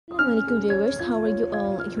Assalamualaikum viewers, how are you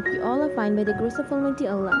all? I hope you all are fine by the grace of Almighty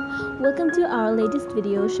Allah. Welcome to our latest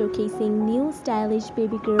video showcasing new stylish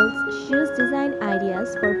baby girls shoes design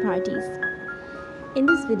ideas for parties. In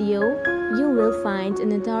this video, you will find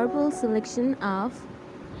an adorable selection of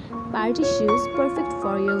party shoes perfect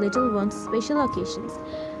for your little one's special occasions.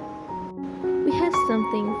 We have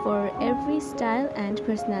something for every style and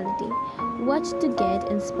personality. Watch to get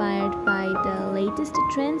inspired by the latest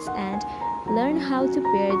trends and learn how to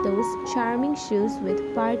pair those charming shoes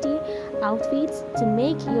with party outfits to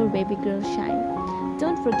make your baby girl shine.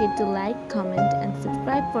 Don't forget to like, comment and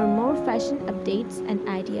subscribe for more fashion updates and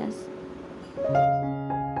ideas.